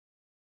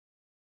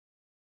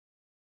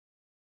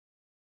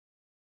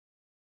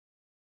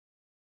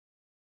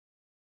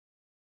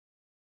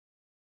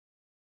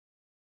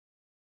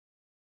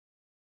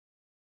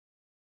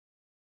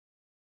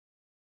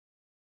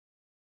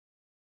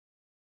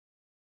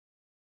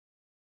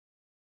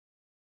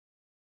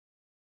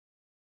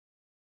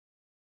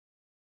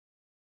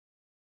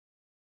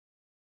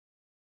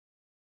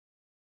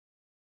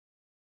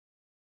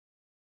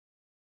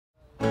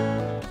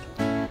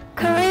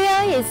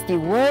is the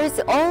world's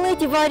only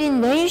divided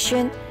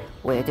nation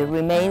where the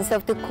remains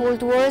of the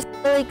Cold War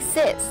still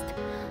exist.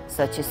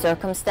 Such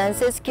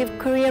circumstances give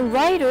Korean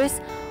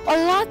writers a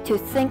lot to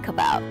think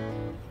about.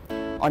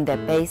 On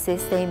that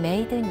basis, they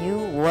made a new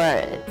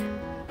word.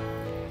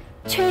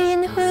 CHOI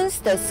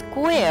In-hun's The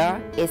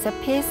Square is a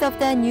piece of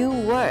that new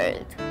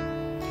word.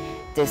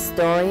 The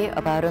story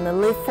about an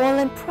elite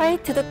fallen prey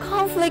to the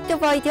conflict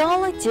of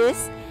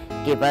ideologies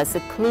gives us a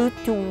clue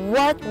to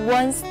what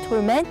once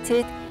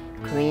tormented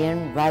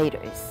Korean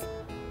writers.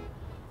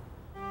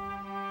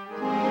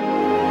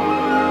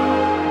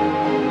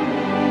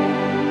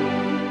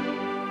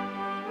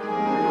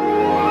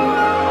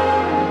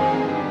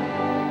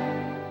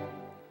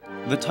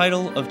 The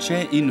title of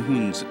CHOI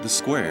In-hun's The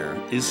Square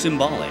is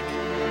symbolic.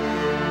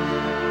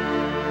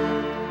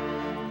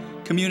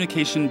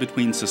 Communication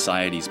between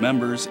society's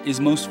members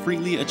is most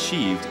freely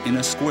achieved in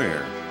a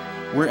square,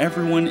 where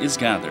everyone is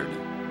gathered.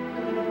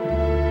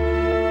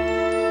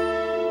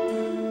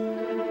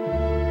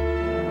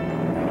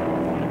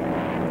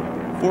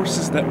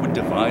 Forces that would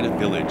divide a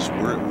village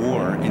were at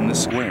war in the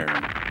square.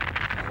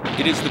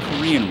 It is the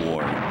Korean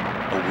War,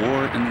 a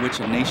war in which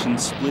a nation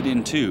split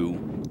in two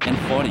and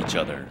fought each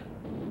other.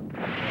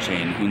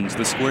 CHOI In-hun's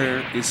The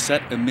Square is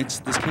set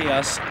amidst the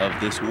chaos of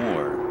this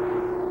war.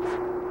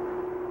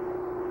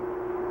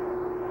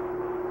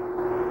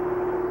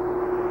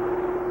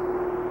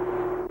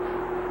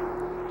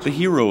 The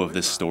hero of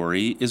this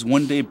story is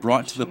one day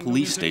brought to the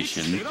police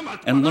station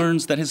and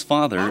learns that his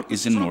father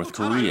is in North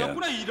Korea.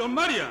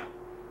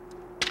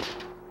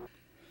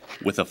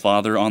 With a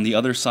father on the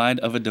other side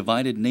of a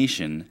divided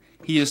nation,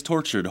 he is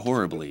tortured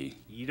horribly.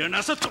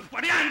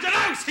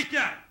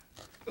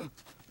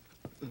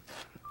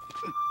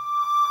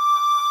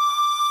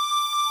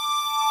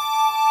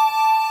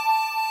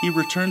 He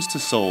returns to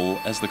Seoul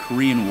as the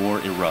Korean War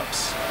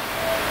erupts.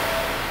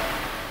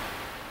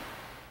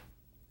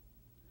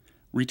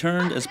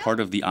 Returned as part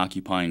of the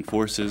occupying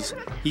forces,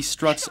 he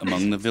struts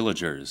among the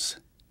villagers.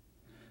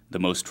 The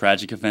most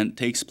tragic event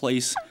takes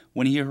place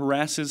when he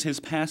harasses his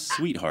past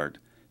sweetheart,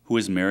 who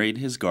has married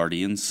his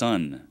guardian's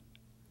son.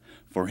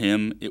 For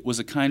him, it was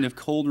a kind of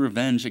cold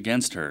revenge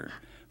against her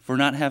for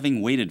not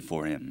having waited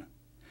for him.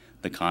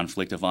 The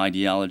conflict of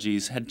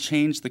ideologies had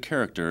changed the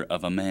character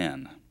of a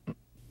man.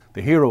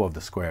 The hero of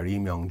The Square, Lee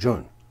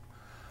Myung-jun,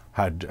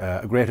 had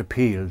a great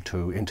appeal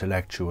to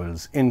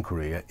intellectuals in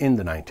Korea in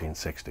the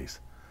 1960s.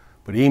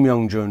 But Lee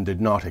Myung-jun did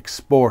not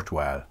export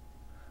well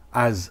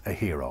as a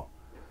hero,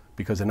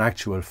 because in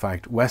actual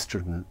fact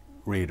Western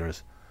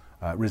readers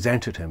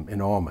resented him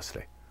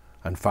enormously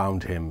and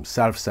found him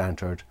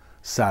self-centered,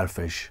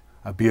 selfish,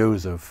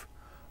 abusive,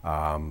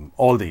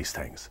 all these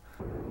things.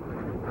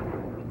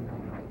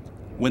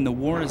 When the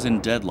war is in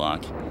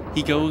deadlock,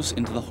 he goes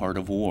into the heart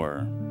of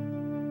war.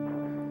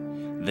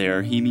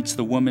 There he meets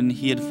the woman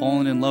he had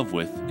fallen in love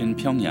with in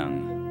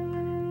Pyongyang.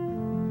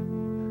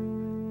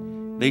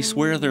 They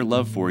swear their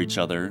love for each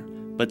other,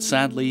 but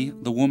sadly,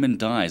 the woman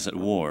dies at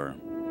war.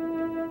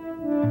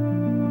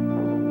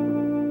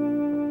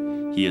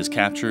 He is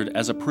captured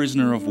as a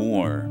prisoner of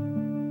war.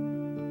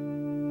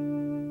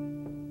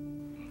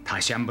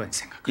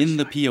 In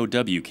the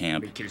POW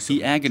camp,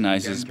 he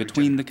agonizes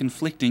between the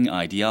conflicting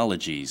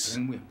ideologies.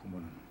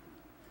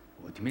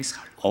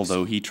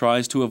 Although he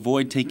tries to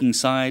avoid taking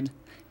side,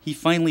 he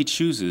finally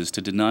chooses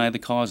to deny the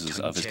causes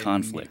of his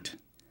conflict.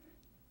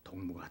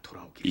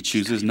 He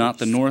chooses not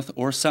the north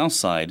or south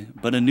side,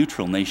 but a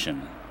neutral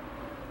nation.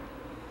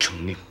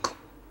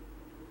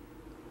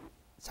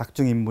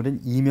 작중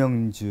인물인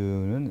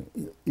이명준은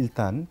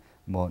일단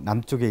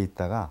남쪽에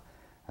있다가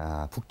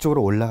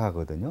북쪽으로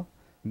올라가거든요.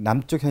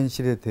 남쪽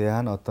현실에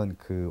대한 어떤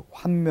그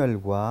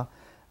환멸과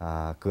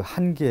그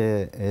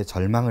한계에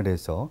절망을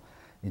해서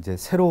이제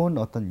새로운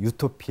어떤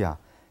유토피아,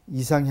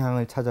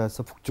 이상향을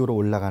찾아서 북쪽으로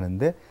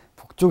올라가는데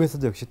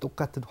북쪽에서도 역시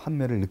똑같은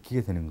환멸을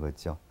느끼게 되는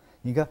거죠.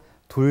 그러니까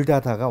둘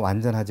다가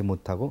완전하지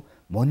못하고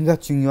뭔가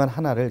중요한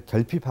하나를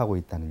결핍하고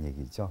있다는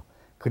얘기죠.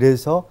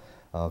 그래서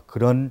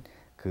그런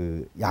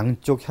그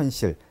양쪽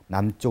현실,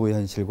 남쪽의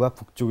현실과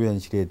북쪽의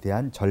현실에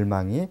대한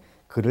절망이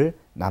그를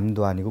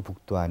남도 아니고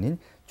북도 아닌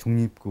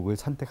중립국을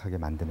선택하게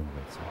만드는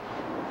거죠.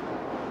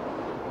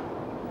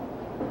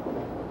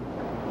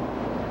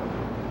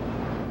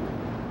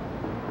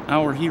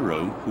 Our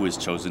hero, who has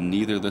chosen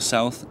neither the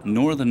South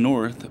nor the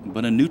North,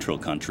 but a neutral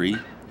country,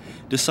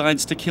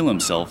 decides to kill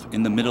himself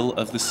in the middle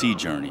of the sea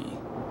journey.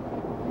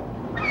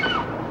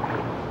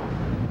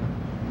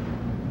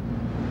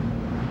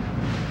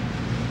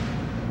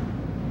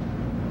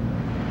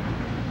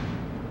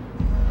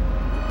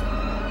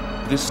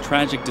 This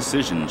tragic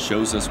decision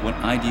shows us what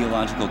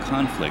ideological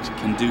conflict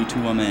can do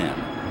to a man.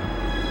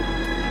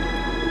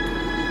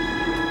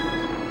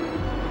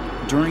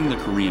 During the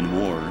Korean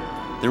War,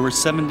 there were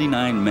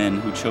 79 men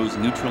who chose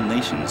neutral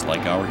nations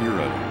like our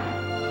hero.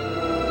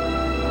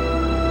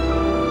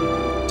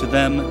 To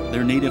them,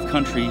 their native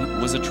country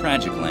was a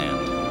tragic land.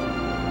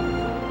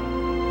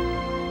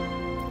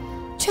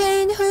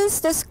 CHOI In-hun's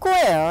The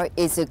Square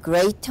is a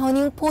great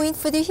turning point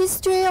for the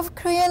history of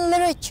Korean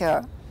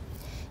literature.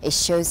 It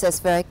shows us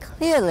very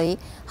clearly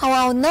how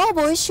our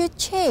novel should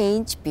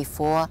change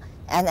before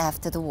and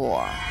after the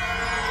war.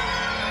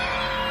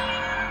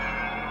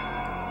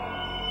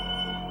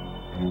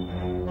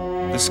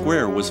 The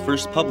Square was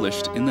first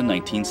published in the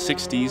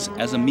 1960s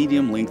as a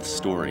medium-length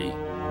story.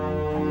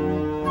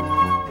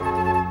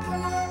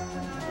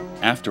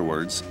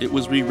 Afterwards, it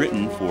was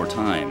rewritten 4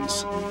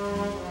 times.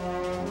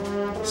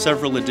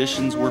 Several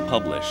editions were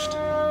published.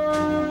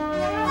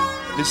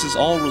 This is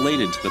all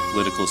related to the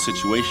political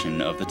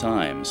situation of the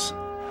times.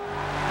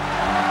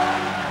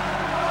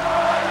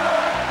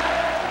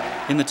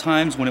 In the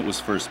times when it was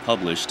first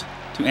published,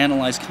 to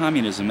analyze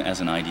communism as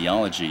an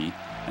ideology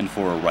and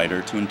for a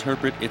writer to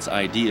interpret its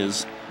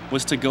ideas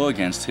was to go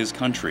against his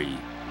country.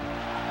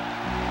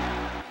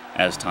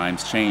 As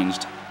times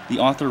changed, the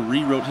author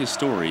rewrote his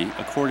story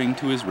according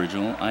to his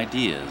original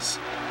ideas.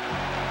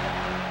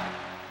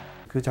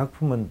 그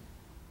작품은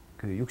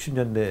그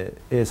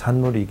 60년대의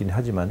산물이긴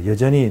하지만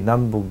여전히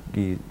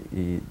남북이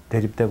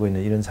대립되고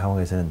있는 이런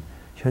상황에서는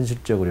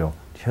현실적으로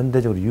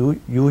현대적으로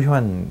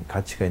유효한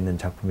가치가 있는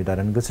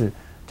작품이다라는 것을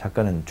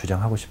작가는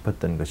주장하고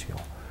싶었던 것이고,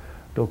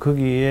 또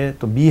거기에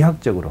또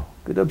미학적으로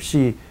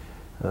끝없이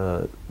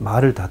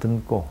말을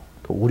다듬고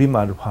또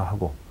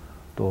우리말화하고,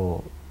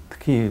 또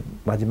특히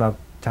마지막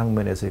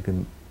장면에서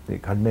그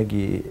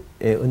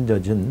갈매기에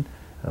얹어진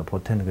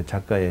보태는 그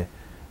작가의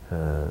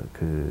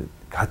그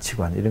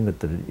가치관, 이런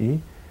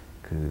것들이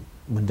그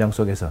문장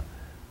속에서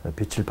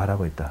빛을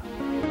발하고 있다.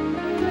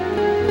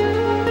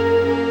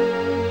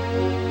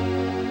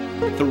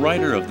 The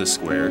writer of The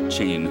Square,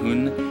 CHOI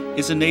In-hun,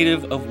 is a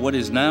native of what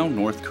is now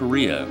North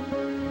Korea.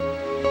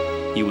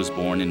 He was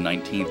born in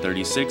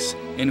 1936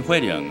 in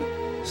Hwaryong,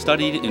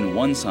 studied in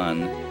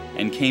Wonsan,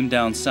 and came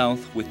down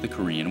south with the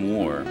Korean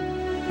War.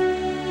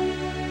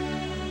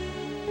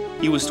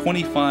 He was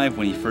 25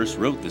 when he first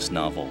wrote this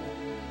novel.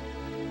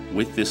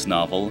 With this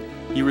novel,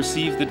 he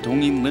received the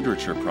Dongin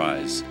Literature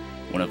Prize,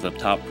 one of the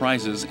top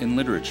prizes in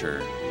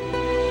literature.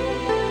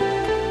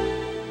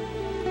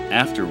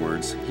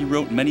 Afterwards, he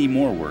wrote many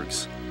more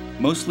works,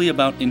 mostly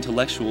about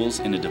intellectuals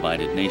in a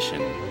divided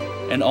nation,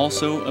 and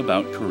also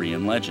about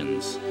Korean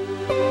legends.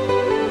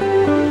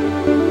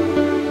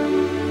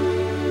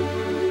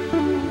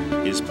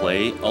 His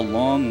play, A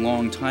Long,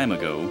 Long Time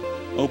Ago,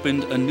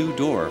 opened a new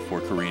door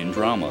for Korean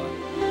drama.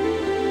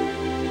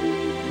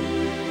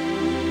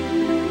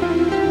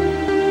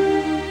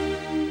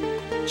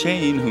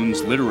 CHOI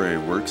In-hun's literary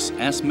works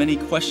ask many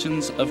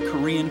questions of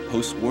Korean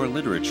post-war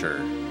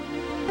literature.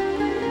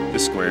 The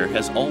Square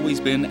has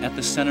always been at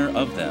the center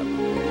of them.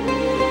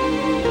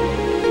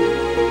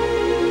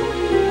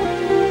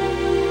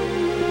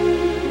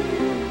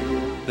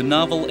 The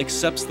novel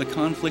accepts the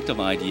conflict of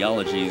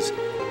ideologies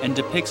and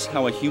depicts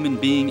how a human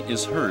being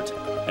is hurt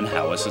and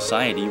how a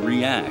society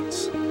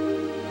reacts.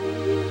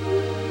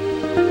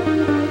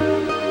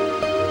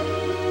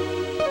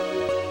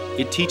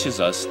 It teaches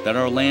us that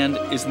our land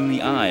is in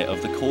the eye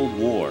of the Cold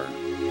War.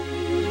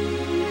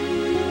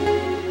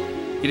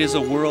 It is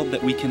a world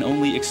that we can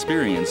only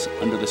experience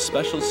under the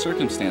special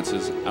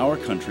circumstances our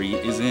country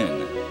is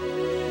in.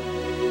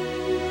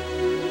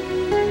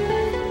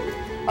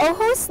 A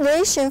host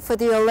nation for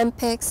the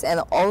Olympics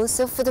and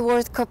also for the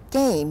World Cup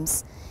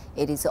Games,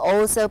 it is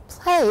also a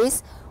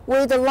place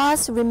where the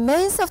last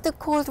remains of the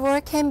Cold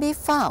War can be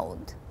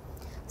found.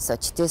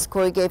 Such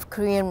discord gave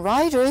Korean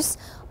writers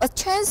a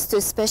chance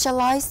to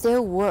specialize their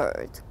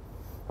word.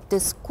 The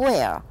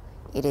Square,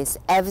 it is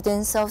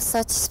evidence of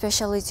such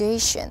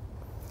specialization.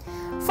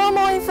 For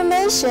more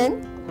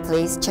information,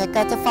 please check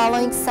out the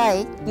following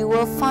site. You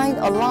will find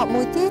a lot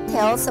more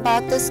details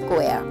about the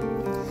Square.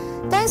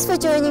 Thanks for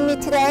joining me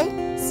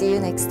today. See you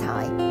next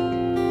time.